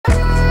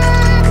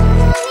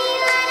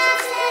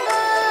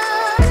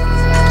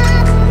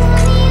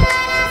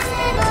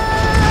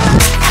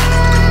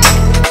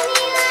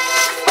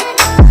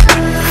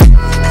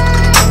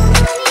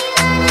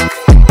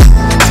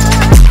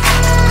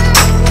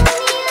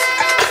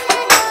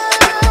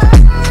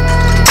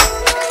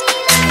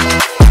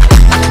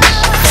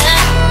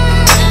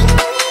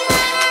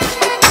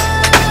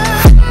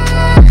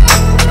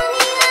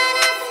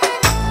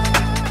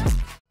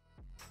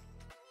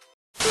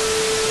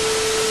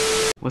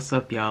What's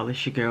up, y'all?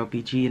 It's your girl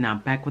BG, and I'm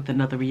back with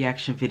another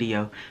reaction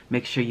video.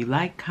 Make sure you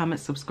like,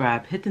 comment,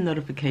 subscribe, hit the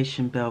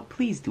notification bell.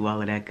 Please do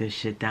all of that good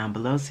shit down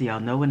below so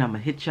y'all know when I'm gonna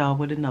hit y'all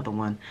with another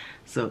one.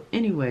 So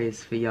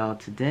anyways, for y'all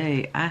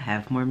today, I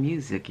have more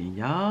music, and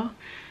y'all,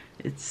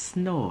 it's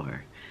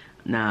SNOR.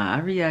 Now, I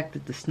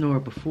reacted to SNOR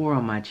before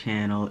on my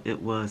channel.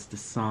 It was the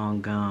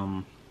song,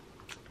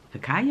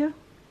 Hikaya?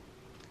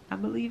 I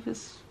believe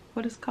is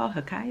what it's called,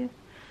 Hikaya?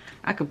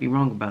 I could be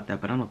wrong about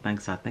that, but I don't think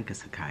so. I think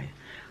it's Hikaya.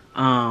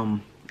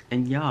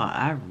 And y'all,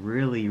 I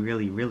really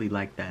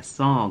like that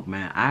song,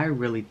 man. I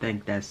really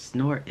think that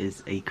SNOR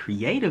is a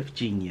creative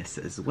genius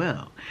as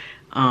well.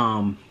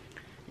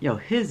 Yo,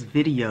 his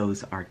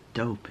videos are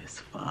dope as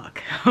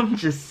fuck. I'm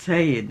just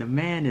saying, the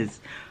man is,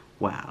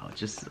 wow,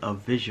 just a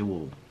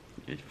visually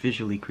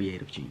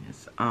creative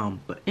genius.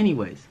 But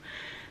anyways,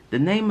 the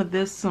name of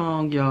this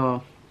song,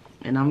 y'all,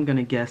 and I'm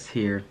gonna guess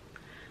here,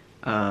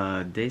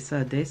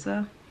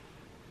 De9a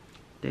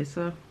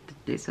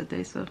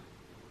De9a.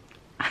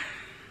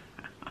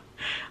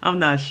 I'm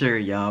not sure,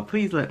 y'all.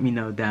 Please let me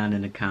know down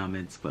in the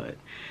comments. But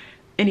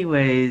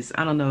anyways,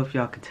 I don't know if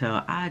y'all could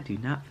tell, I do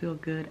not feel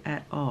good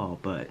at all,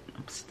 but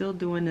I'm still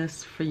doing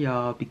this for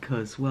y'all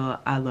because,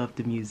 well, I love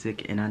the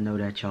music and I know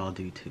that y'all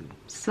do too.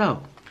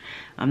 So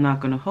I'm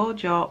not gonna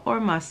hold y'all or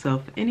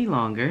myself any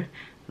longer.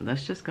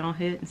 Let's just go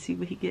ahead and see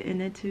what he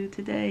getting into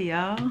today,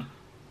 y'all.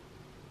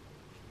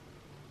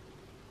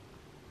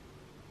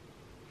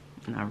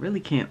 And I really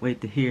can't wait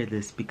to hear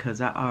this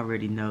because I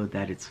already know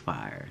that it's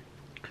fire.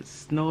 Cause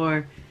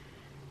SNOR,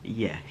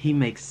 yeah, he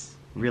makes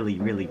really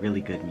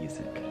good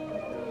music.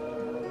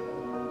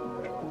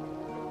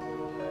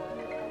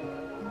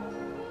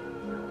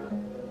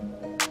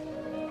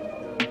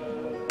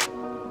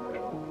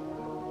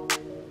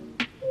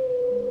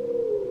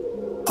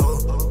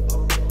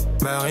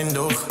 باغي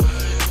ندوخ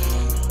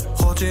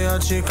خوتي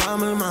هادشي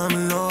كامل ما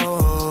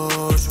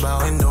منوش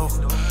باغي ندوخ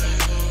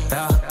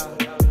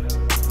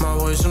ما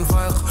بغيتش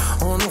نفيق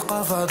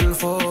ونلقى فهاد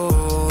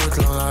الفوت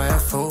لا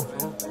يفو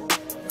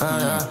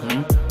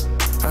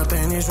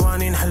عطيني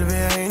جواني نحل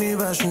بعيني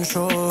باش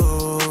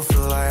نشوف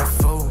لا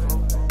يفو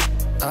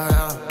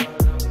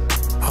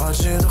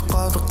هادشي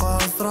دقة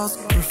في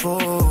راسك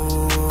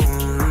الفوق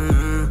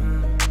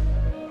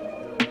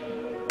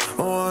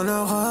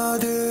وانا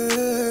غادي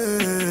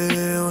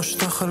واش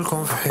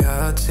دخلكم في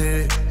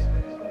حياتي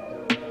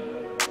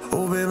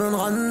وبيبي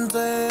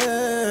نغنطيق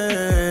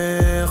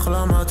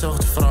لا ما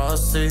تاخد في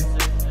راسي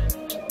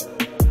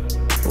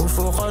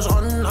وفوقاش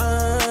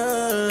غنعيق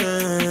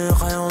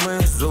يومي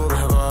يهزو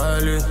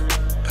بحبالي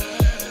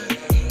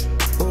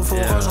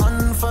وفوقاش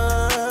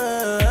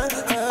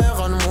غنفيق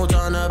غنموت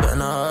انا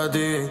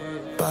بعنادي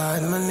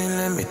بعد مني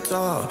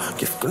لميتا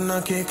كيف كنا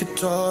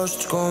كيكتاش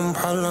تكون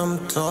بحال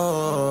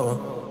متا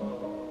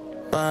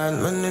بعد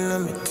مني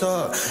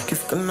لميتا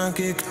كيف كنا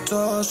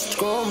كيكتاش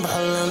تكون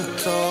بحال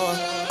متا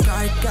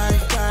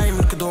كاي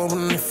من كدوب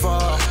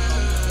النفاق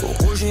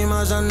وكلشي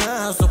ما جا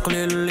الناس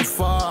وقليل اللي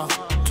فاق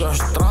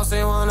تحت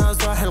راسي وانا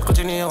صاحي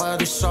لقيتني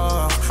غادي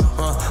الشاق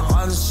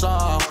غادي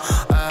الشاق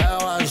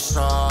غادي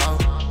الشاق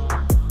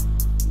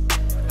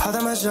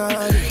هذا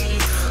مجالي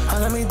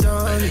هذا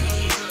ميداني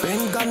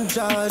فين كان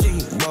جاجي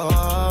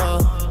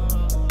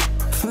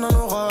فنان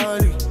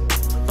وغالي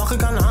باقي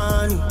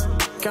كنعاني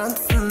كانت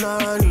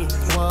فناني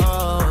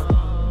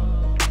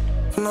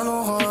فنان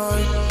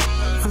وغالي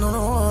فنان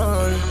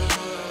وغالي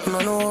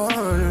فنان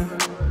وغالي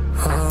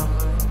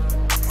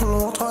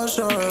الوقت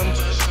عشان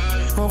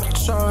وقت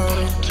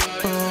شاري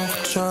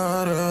وقت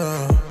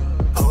شاري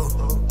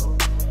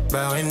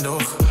باغي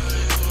ندوخ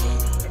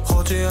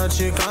خوتي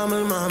هادشي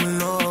كامل ما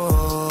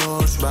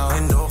منوش باغي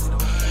ندوخ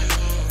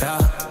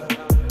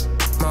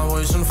ما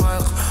بغيتش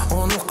نفيق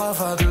ونلقى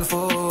فهاد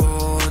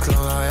الفوت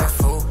لا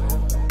يفو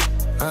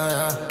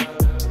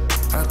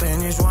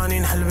عطيني جواني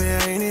نحل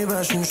بعيني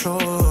باش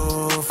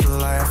نشوف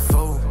لا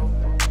يفو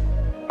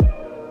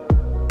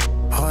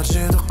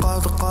هادشي دقة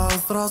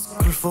في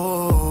راسك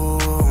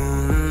الفوق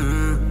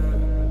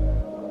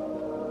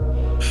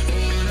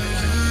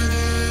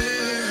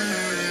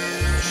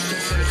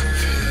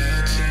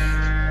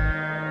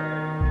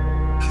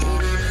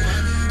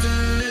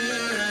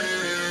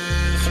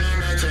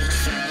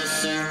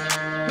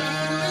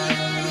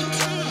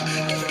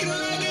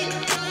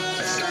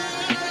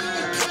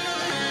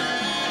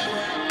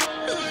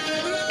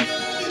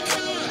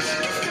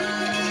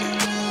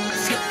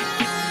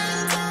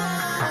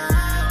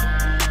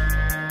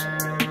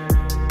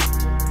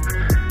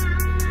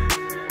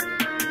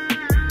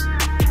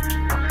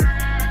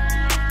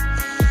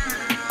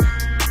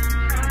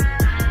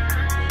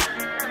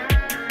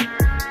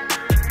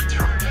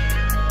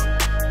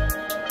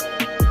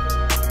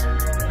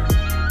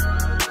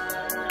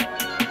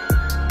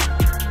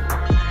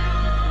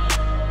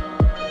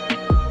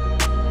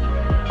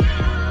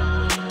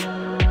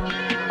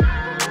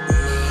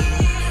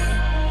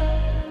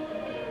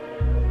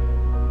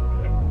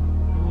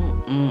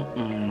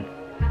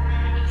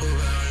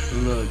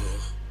Look,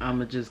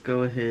 I'ma just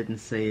go ahead and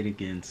say it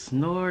again.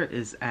 SNOR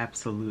is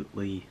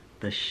absolutely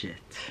the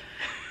shit.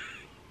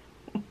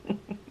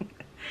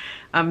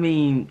 I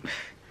mean,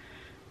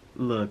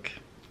 look,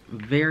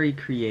 very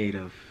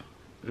creative.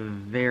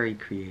 Very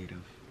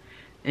creative.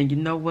 And you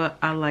know what?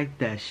 I like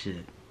that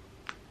shit.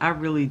 I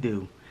really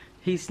do.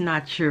 He's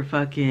not your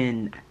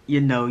fucking,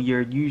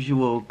 your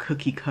usual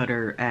cookie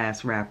cutter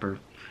ass rapper.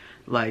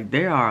 Like,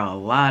 there are a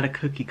lot of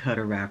cookie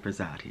cutter rappers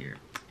out here.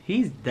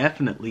 He's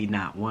definitely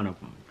not one of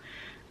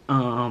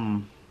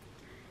them.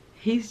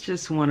 He's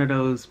just one of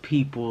those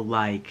people,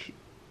 like,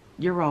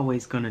 you're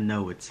always gonna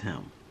know it's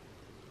him.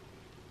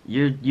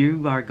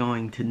 You are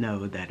going to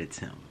know that it's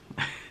him.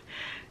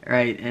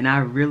 Right? And I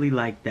really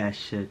like that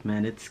shit,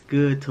 man. It's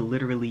good to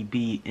literally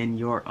be in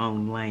your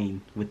own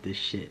lane with this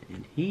shit.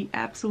 And he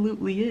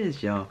absolutely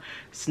is, y'all.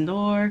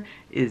 SNOR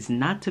is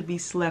not to be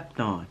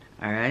slept on.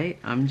 Alright?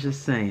 I'm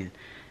just saying.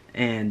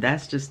 And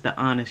that's just the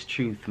honest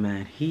truth,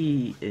 man.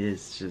 He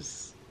is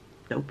just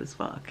dope as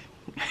fuck.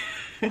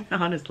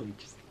 Honestly,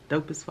 just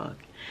dope as fuck.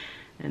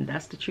 And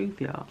that's the truth,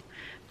 y'all.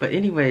 But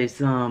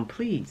anyways,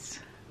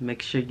 please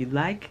make sure you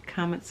like,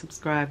 comment,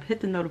 subscribe,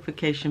 hit the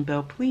notification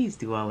bell. Please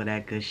do all of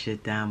that good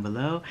shit down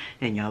below.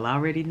 And y'all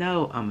already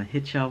know I'm gonna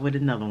hit y'all with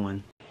another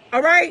one.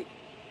 All right?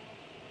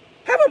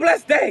 Have a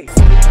blessed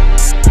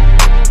day.